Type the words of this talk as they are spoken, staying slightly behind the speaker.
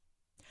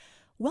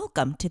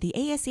Welcome to the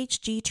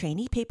ASHG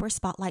Trainee Paper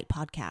Spotlight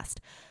Podcast.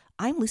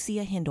 I'm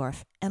Lucia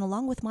Hindorf, and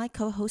along with my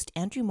co-host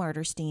Andrew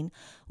Marderstein,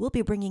 we'll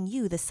be bringing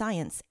you the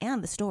science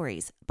and the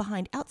stories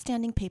behind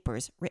outstanding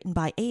papers written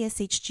by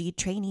ASHG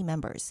trainee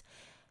members.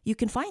 You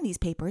can find these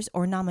papers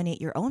or nominate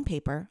your own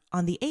paper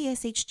on the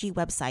ASHG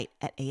website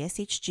at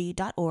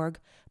ashg.org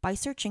by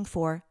searching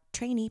for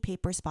Trainee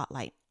Paper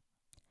Spotlight.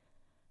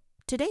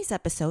 Today's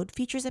episode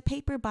features a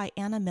paper by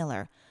Anna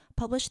Miller,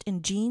 published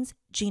in Genes,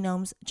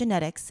 Genomes,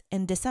 Genetics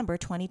in December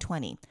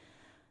 2020.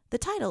 The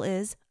title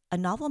is A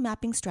Novel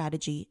Mapping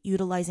Strategy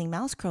Utilizing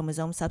Mouse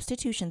Chromosome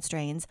Substitution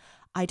Strains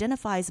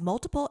Identifies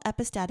Multiple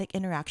Epistatic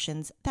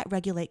Interactions that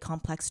Regulate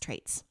Complex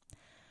Traits.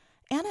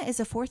 Anna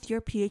is a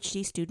fourth-year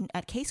PhD student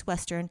at Case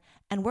Western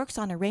and works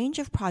on a range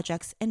of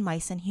projects in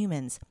mice and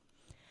humans.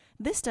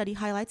 This study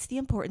highlights the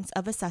importance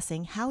of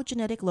assessing how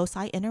genetic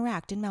loci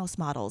interact in mouse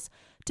models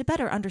to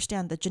better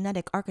understand the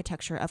genetic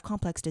architecture of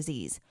complex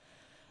disease.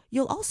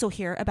 You'll also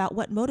hear about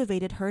what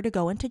motivated her to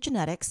go into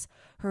genetics,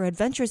 her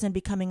adventures in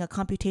becoming a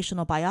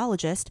computational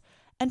biologist,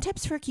 and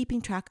tips for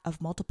keeping track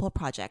of multiple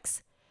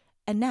projects.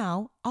 And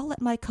now, I'll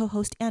let my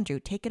co-host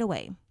Andrew take it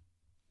away.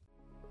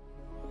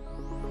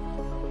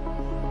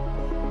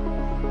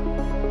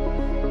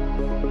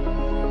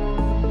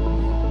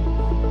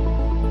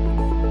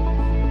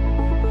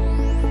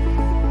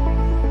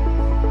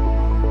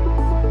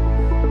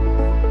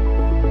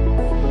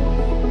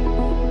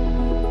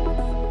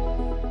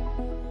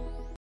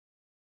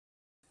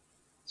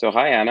 So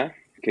hi, Anna.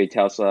 Can you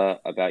tell us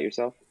about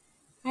yourself?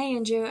 Hi,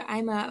 Andrew.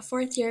 I'm a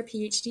fourth-year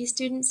PhD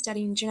student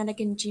studying genetic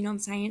and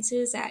genome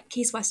sciences at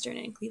Case Western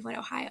in Cleveland,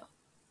 Ohio.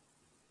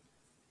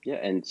 Yeah,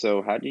 and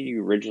so how did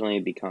you originally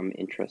become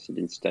interested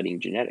in studying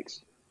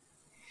genetics?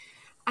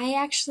 I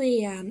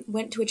actually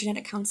went to a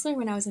genetic counselor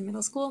when I was in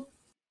middle school.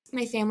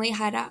 My family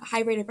had a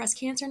high rate of breast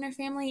cancer in our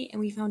family, and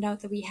we found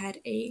out that we had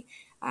a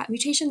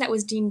mutation that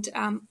was deemed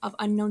of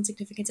unknown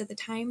significance at the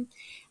time.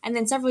 And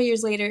then several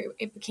years later,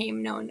 it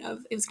became known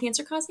it was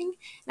cancer causing.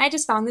 And I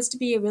just found this to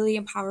be a really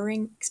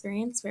empowering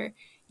experience where,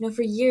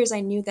 for years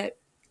I knew that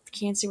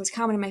cancer was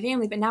common in my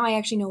family, but now I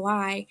actually know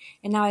why,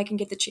 and now I can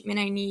get the treatment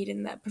I need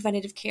and the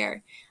preventative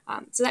care.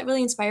 So that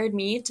really inspired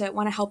me to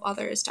want to help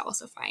others to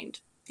also find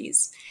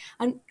these.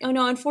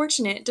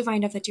 Unfortunate to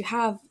find out that you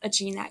have a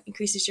gene that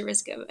increases your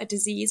risk of a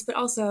disease, but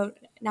also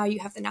now you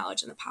have the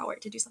knowledge and the power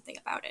to do something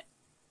about it.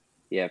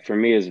 Yeah, for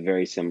me, it was a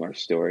very similar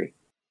story.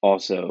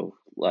 Also,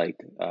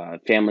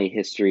 family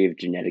history of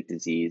genetic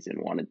disease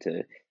and wanted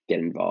to get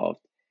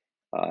involved.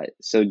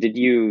 So did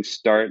you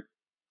start,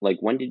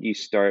 when did you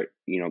start,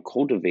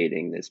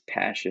 cultivating this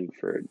passion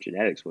for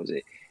genetics? Was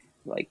it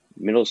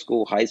middle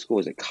school, high school?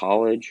 Was it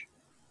college?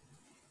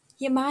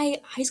 Yeah, my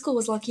high school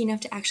was lucky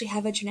enough to actually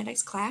have a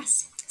genetics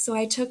class. So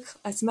I took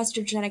a semester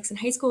of genetics in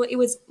high school. It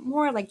was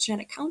more like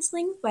genetic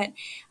counseling, but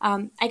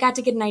I got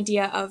to get an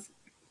idea of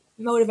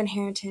mode of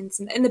inheritance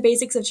and the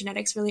basics of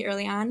genetics really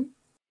early on.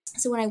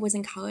 So when I was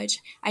in college,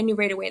 I knew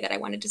right away that I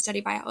wanted to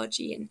study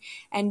biology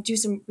and do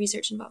some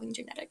research involving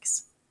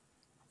genetics.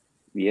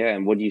 Yeah,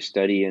 and what do you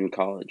study in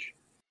college?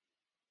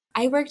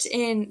 I worked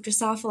in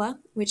Drosophila,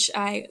 which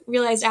I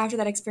realized after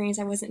that experience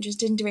I wasn't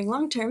interested in doing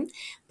long-term,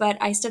 but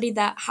I studied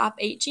that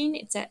HOP8 gene.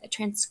 It's a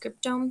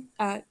transcriptome,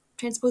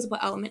 transposable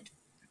element.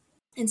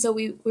 And so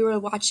we were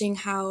watching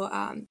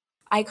how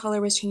eye color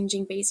was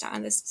changing based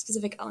on this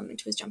specific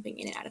element was jumping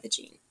in and out of the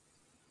gene.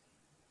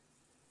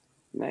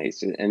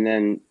 Nice. And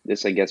then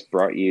this, I guess,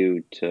 brought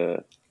you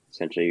to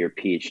essentially your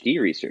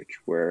PhD research,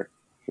 where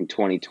in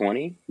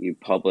 2020, you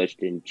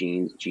published in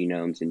Genes,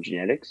 Genomes, and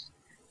Genetics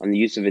on the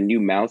use of a new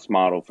mouse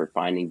model for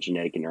finding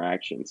genetic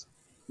interactions.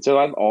 So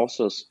I've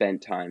also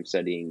spent time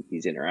studying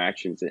these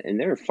interactions, and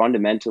they're a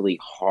fundamentally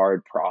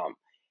hard problem.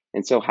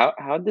 And so how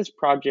did this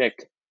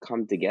project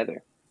come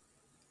together?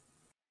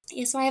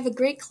 Yeah, so I have a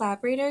great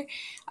collaborator,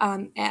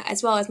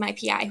 as well as my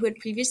PI, who had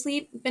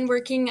previously been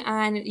working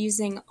on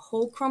using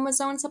whole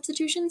chromosome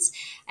substitutions,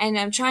 and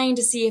I'm trying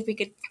to see if we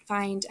could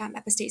find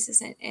epistasis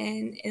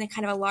in a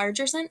kind of a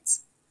larger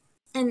sense.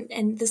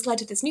 And this led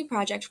to this new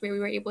project where we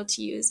were able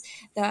to use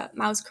the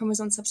mouse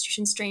chromosome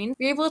substitution strain.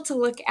 We were able to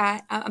look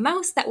at a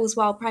mouse that was,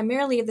 while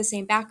primarily of the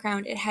same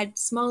background, it had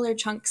smaller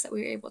chunks that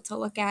we were able to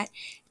look at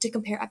to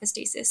compare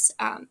epistasis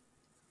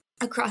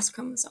across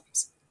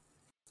chromosomes.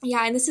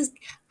 Yeah, and this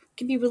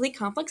can be really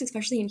complex,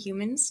 especially in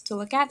humans, to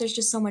look at. There's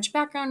just so much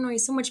background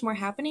noise, so much more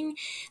happening.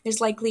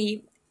 There's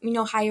likely,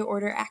 higher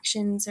order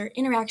actions or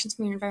interactions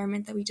from your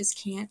environment that we just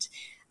can't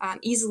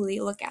easily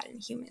look at in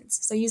humans.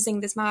 So using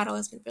this model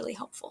has been really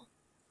helpful.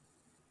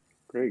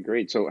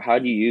 Great. So how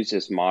do you use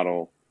this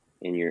model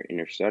in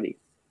your study?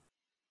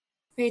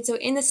 Right. So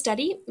in the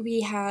study,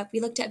 we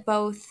looked at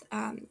both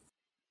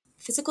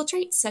physical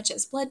traits such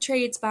as blood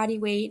traits, body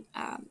weight,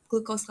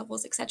 glucose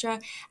levels,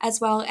 etc.,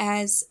 as well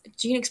as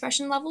gene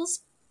expression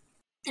levels.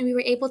 And we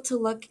were able to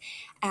look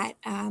at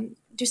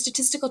do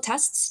statistical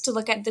tests to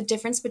look at the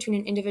difference between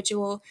an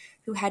individual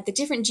who had the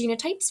different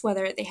genotypes,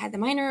 whether they had the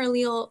minor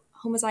allele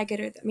homozygote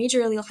or the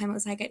major allele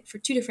homozygote for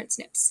two different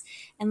SNPs,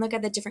 and look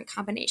at the different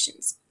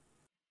combinations.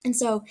 And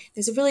so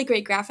there's a really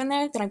great graph in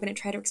there that I'm going to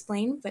try to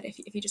explain, but if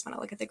you just want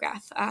to look at the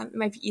graph, it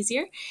might be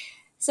easier.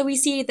 So we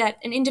see that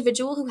an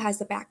individual who has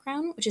the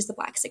background, which is the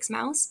black 6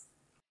 mouse,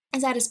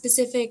 is at a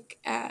specific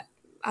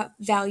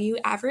value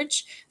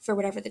average for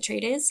whatever the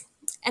trait is.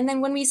 And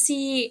then when we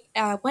see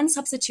one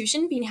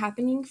substitution being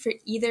happening for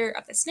either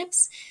of the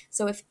SNPs,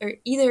 so if or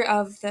either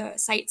of the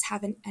sites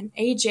have an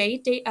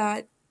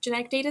AJ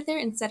genetic data there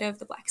instead of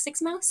the black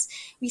 6 mouse,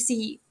 we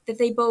see that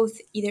they both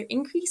either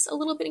increase a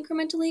little bit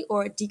incrementally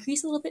or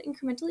decrease a little bit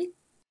incrementally.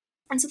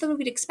 And so then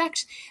we'd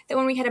expect that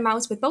when we had a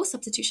mouse with both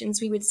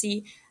substitutions, we would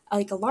see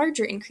like a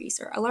larger increase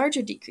or a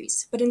larger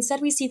decrease. But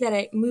instead, we see that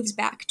it moves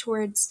back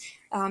towards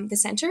the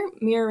center,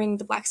 mirroring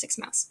the black 6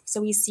 mouse.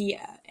 So we see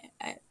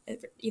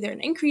either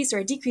an increase or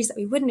a decrease that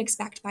we wouldn't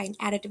expect by an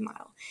additive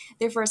model.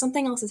 Therefore,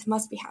 something else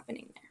must be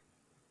happening there.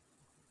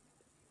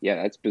 Yeah,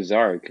 that's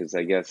bizarre because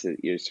I guess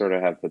you sort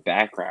of have the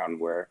background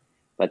where,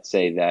 let's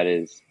say that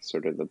is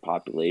sort of the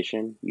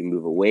population. You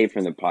move away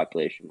from the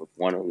population with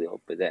one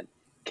allele, but then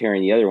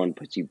carrying the other one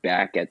puts you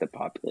back at the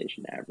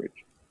population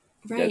average.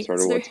 Is that sort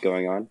of what's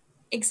going on?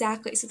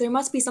 Exactly. So there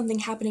must be something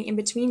happening in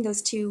between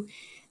those two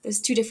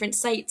different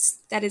sites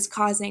that is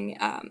causing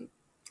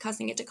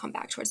it to come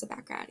back towards the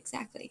background.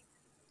 Exactly.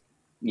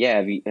 Yeah,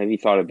 have you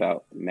thought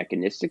about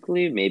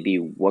mechanistically maybe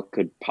what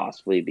could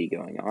possibly be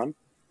going on?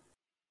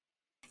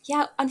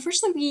 Yeah,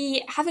 unfortunately,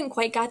 we haven't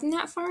quite gotten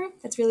that far.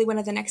 That's really one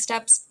of the next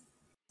steps.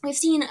 We've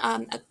seen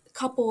a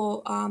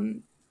couple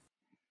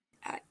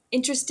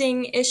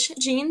interesting-ish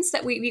genes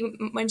that we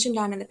mentioned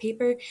on in the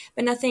paper,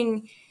 but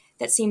nothing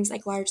that seems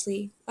like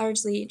largely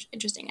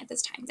interesting at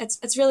this time.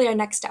 That's really our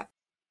next step.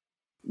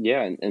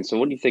 Yeah, and so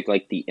what do you think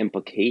like the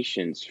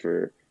implications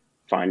for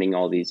finding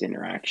all these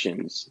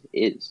interactions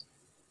is?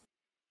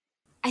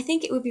 I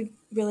think it would be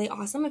really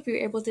awesome if we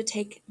were able to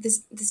take this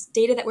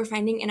data that we're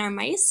finding in our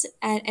mice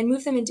and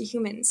move them into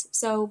humans.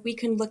 So we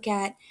can look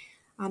at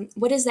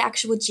what is the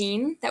actual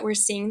gene that we're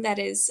seeing that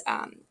is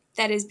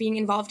being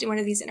involved in one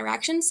of these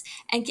interactions,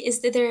 and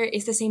is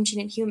the same gene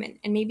in human,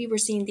 and maybe we're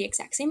seeing the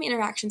exact same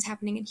interactions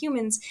happening in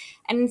humans,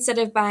 and instead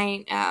of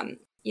by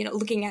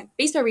looking at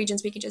base pair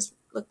regions, we can just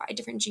look by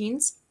different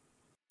genes,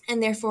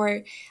 and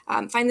therefore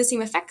find the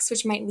same effects,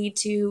 which might lead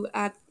to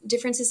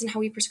differences in how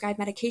we prescribe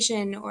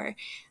medication or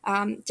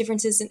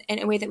differences in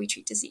a way that we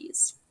treat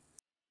disease.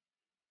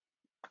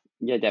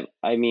 Yeah,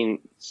 I mean,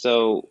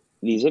 so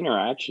these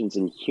interactions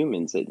in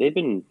humans, they've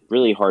been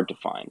really hard to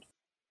find.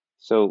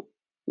 So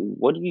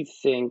what do you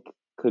think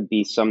could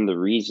be some of the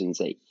reasons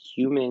that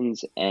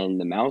humans and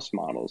the mouse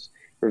models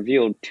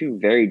revealed two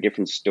very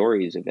different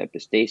stories of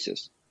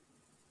epistasis?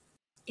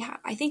 Yeah,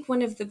 I think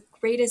one of the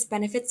greatest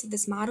benefits of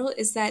this model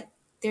is that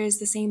there's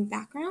the same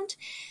background.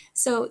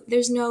 So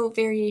there's no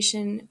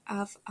variation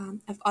of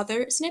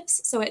other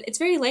SNPs. So it's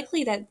very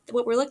likely that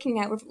what we're looking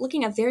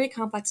at very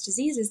complex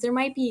diseases. There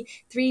might be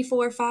 3,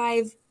 4,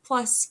 5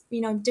 plus,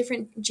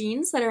 different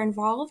genes that are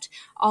involved,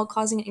 all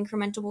causing an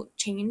incremental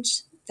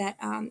change that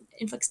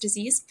inflicts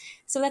disease.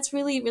 So that's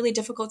really, really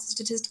difficult to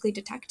statistically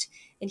detect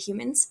in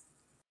humans.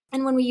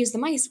 And when we use the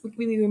mice,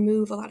 we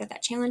remove a lot of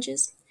that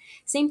challenges.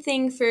 Same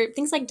thing for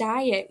things like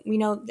diet. We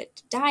know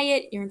that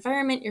diet, your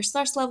environment, your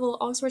stress level,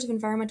 all sorts of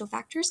environmental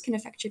factors can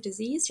affect your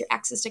disease, your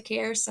access to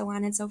care, so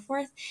on and so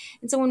forth.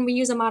 And so when we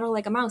use a model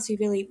like a mouse, we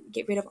really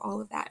get rid of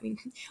all of that. I mean,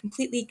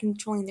 completely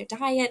controlling their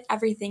diet,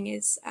 everything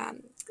is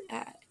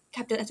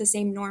kept at the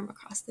same norm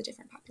across the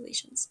different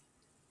populations.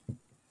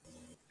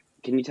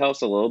 Can you tell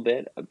us a little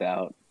bit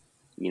about,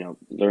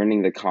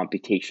 learning the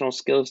computational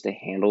skills to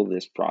handle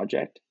this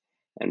project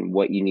and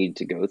what you need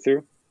to go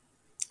through?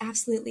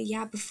 Absolutely,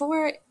 yeah.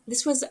 Before,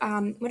 this was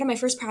one of my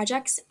first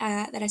projects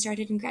that I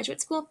started in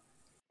graduate school.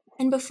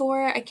 And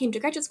before I came to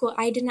graduate school,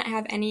 I did not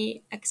have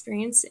any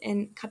experience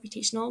in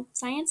computational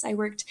science. I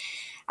worked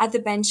at the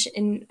bench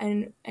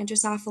in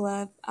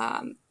Drosophila,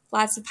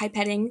 lots of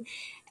pipetting.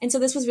 And so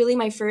this was really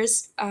my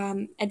first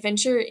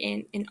adventure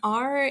in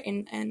R,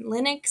 in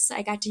Linux.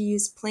 I got to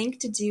use Plink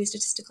to do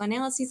statistical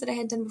analyses that I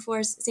had done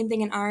before, same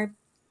thing in R.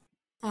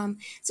 So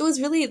it was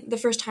really the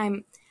first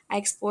time I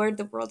explored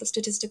the world of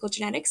statistical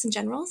genetics in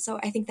general. So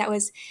I think that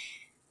was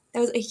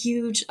a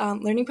huge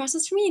learning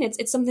process for me, and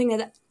it's something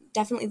that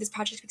definitely this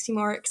project makes me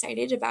more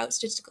excited about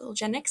statistical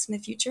genetics in the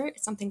future.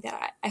 It's something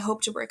that I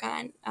hope to work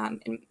on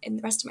in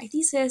the rest of my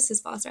thesis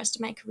as well as the rest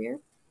of my career.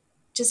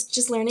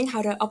 Just learning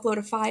how to upload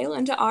a file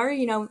into R,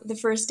 the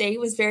first day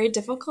was very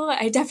difficult.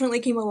 I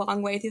definitely came a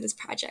long way through this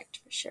project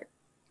for sure.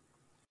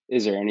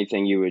 Is there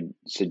anything you would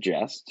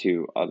suggest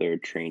to other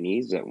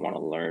trainees that want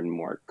to learn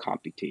more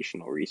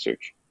computational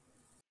research?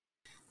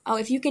 Oh,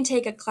 if you can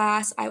take a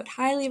class, I would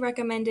highly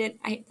recommend it.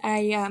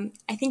 I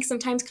think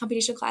sometimes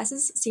computational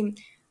classes seem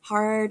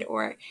hard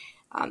or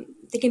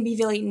they can be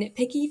really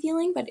nitpicky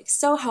feeling, but it's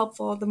so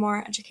helpful the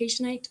more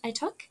education I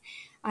took.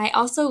 I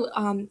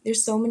also,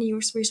 there's so many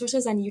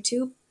resources on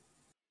YouTube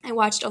I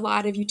watched a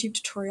lot of YouTube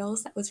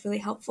tutorials. That was really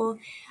helpful.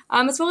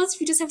 As well as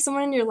if you just have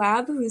someone in your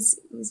lab who's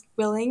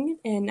willing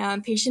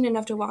and patient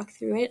enough to walk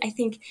through it. I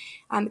think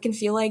it can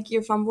feel like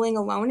you're fumbling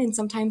alone, and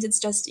sometimes it's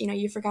just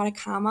you forgot a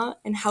comma,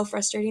 and how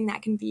frustrating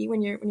that can be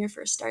when you're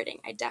first starting.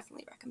 I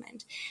definitely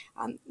recommend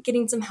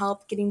getting some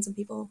help, getting some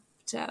people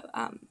to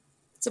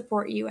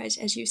support you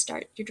as you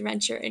start your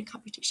adventure in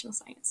computational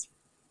science.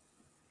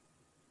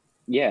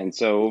 Yeah, and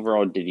so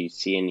overall, did you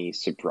see any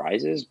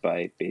surprises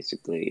by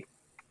basically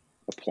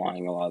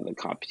applying a lot of the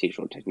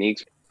computational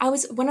techniques?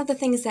 One of the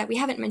things that we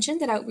haven't mentioned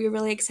that we were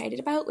really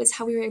excited about was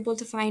how we were able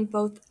to find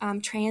both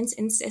trans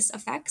and cis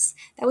effects.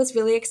 That was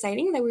really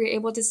exciting that we were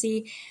able to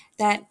see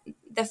that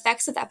the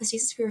effects of the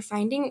epistasis we were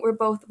finding were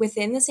both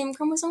within the same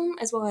chromosome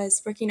as well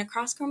as working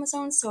across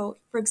chromosomes. So,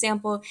 for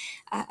example,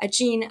 a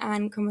gene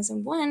on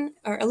chromosome 1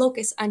 or a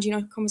locus on gene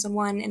on chromosome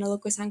 1 and a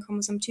locus on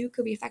chromosome 2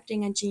 could be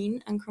affecting a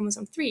gene on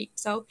chromosome 3.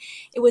 So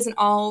it wasn't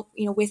all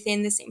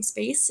within the same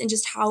space, and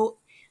just how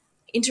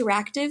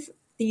interactive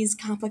these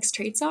complex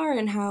traits are,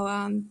 and how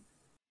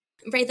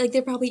right, like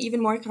they're probably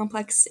even more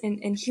complex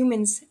in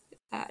humans,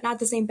 not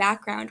the same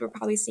background. We're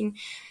probably seeing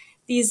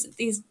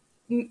these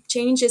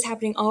changes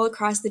happening all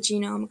across the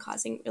genome,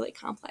 causing really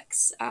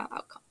complex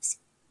outcomes.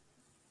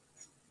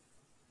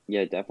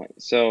 Yeah, definitely.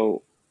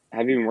 So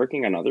have you been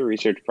working on other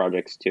research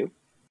projects too?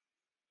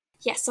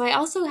 Yes, so I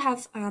also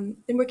have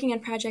been working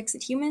on projects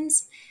in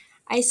humans.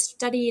 I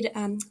studied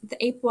the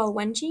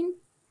APOL1 gene,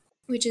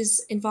 which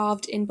is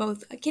involved in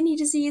both kidney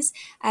disease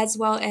as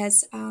well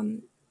as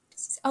and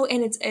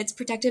it's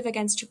protective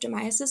against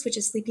tryptomyosis, which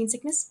is sleeping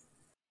sickness.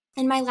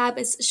 And my lab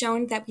has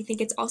shown that we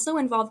think it's also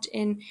involved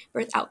in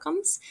birth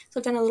outcomes. So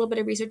I've done a little bit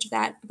of research of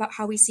that, about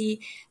how we see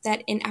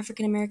that in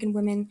African American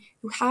women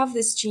who have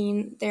this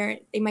gene,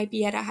 they might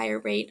be at a higher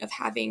rate of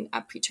having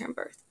a preterm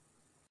birth.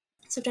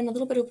 So I've done a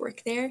little bit of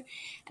work there.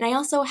 And I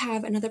also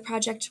have another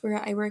project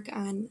where I work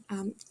on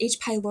H.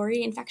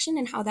 pylori infection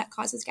and how that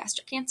causes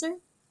gastric cancer.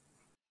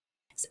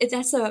 So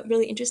that's a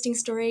really interesting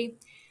story,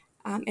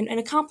 and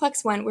a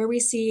complex one, where we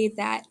see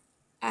that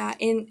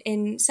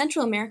in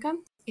Central America,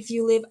 if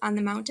you live on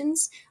the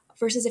mountains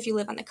versus if you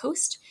live on the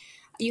coast,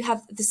 you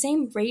have the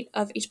same rate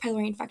of H.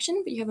 pylori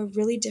infection, but you have a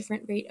really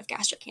different rate of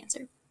gastric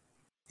cancer.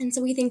 And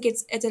so we think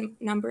it's a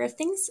number of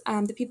things.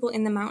 The people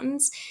in the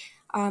mountains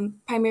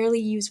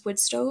primarily use wood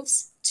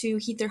stoves to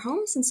heat their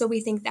homes, and so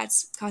we think that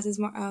causes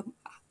more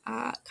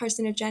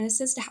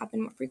carcinogenesis to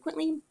happen more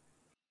frequently.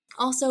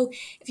 Also,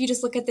 if you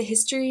just look at the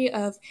history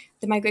of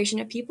the migration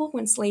of people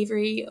when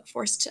slavery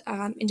forced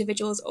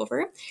individuals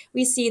over,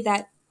 we see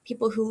that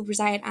people who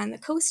reside on the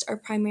coast are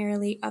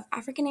primarily of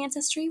African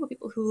ancestry, while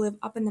people who live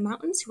up in the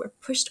mountains who are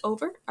pushed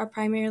over are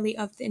primarily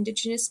of the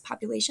indigenous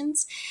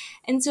populations.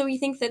 And so we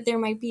think that there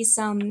might be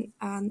some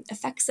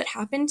effects that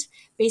happened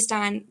based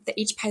on the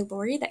H.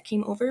 pylori that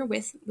came over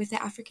with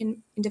the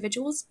African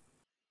individuals.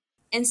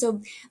 And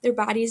so their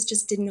bodies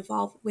just didn't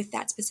evolve with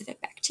that specific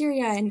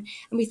bacteria. And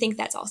we think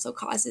that's also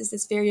causes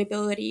this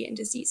variability in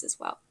disease as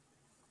well.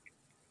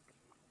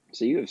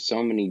 So you have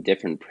so many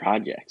different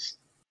projects.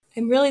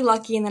 I'm really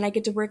lucky in that I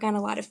get to work on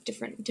a lot of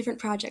different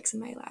projects in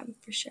my lab,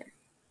 for sure.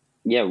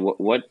 Yeah,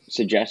 what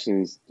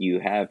suggestions do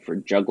you have for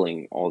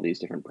juggling all these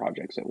different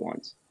projects at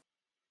once?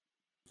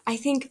 I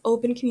think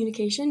open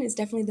communication is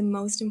definitely the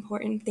most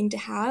important thing to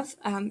have.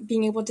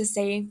 Being able to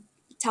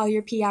tell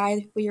your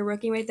PI who you're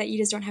working with that you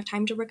just don't have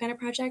time to work on a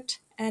project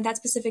that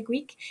specific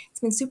week. It's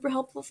been super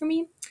helpful for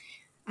me.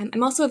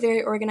 I'm also a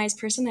very organized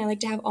person. I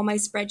like to have all my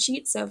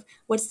spreadsheets of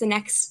what's the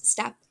next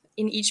step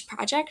in each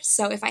project.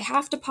 So if I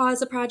have to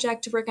pause a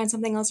project to work on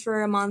something else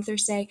for a month or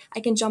say, I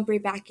can jump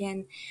right back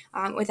in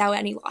without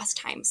any lost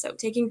time. So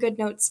taking good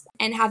notes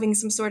and having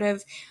some sort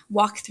of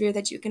walkthrough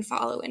that you can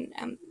follow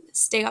and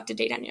stay up to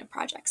date on your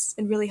projects has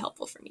been really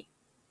helpful for me.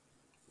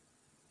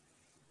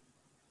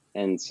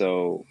 And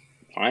so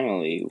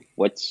finally,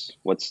 what's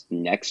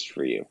next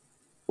for you?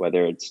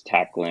 Whether it's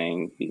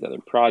tackling these other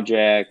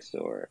projects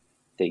or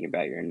thinking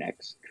about your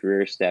next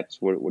career steps,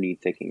 what are you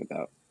thinking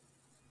about?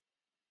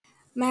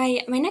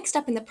 My next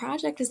step in the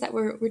project is that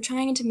we're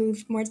trying to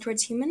move more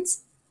towards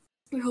humans.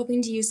 We're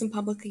hoping to use some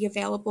publicly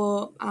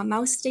available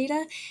mouse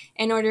data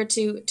in order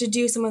to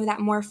do some of that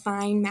more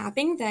fine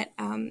mapping that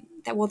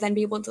will then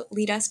be able to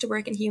lead us to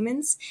work in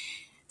humans.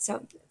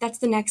 So that's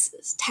the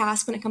next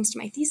task when it comes to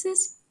my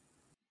thesis.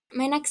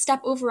 My next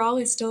step overall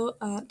is still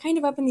kind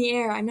of up in the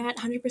air. I'm not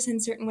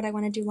 100% certain what I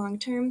want to do long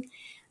term.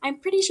 I'm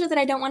pretty sure that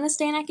I don't want to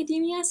stay in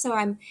academia, so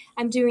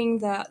I'm doing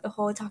the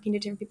whole talking to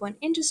different people in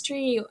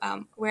industry,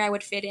 where I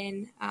would fit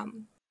in.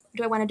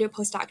 Do I want to do a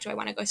postdoc? Do I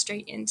want to go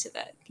straight into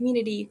the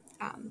community?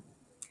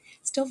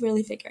 Still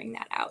really figuring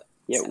that out.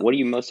 Yeah, So, what are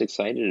you most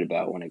excited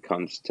about when it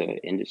comes to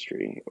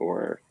industry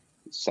or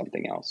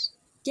something else?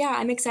 yeah,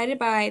 I'm excited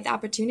by the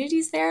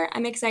opportunities there.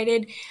 I'm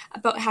excited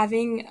about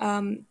having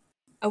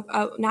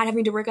not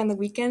having to work on the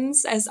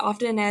weekends as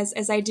often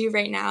as I do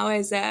right now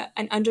as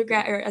an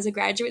undergrad or as a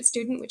graduate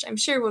student, which I'm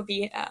sure will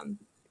be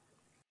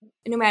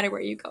no matter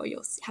where you go,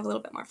 you'll have a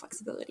little bit more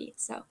flexibility.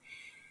 So,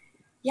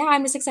 yeah,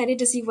 I'm just excited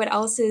to see what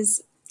else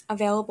is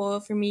available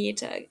for me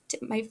to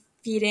my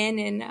feed in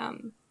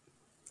and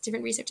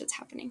different research that's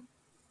happening.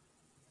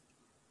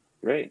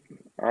 Great.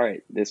 All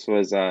right. This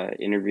was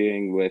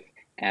interviewing with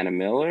Anna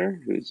Miller,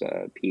 who's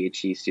a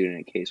PhD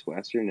student at Case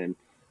Western, and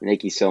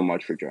thank you so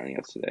much for joining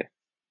us today.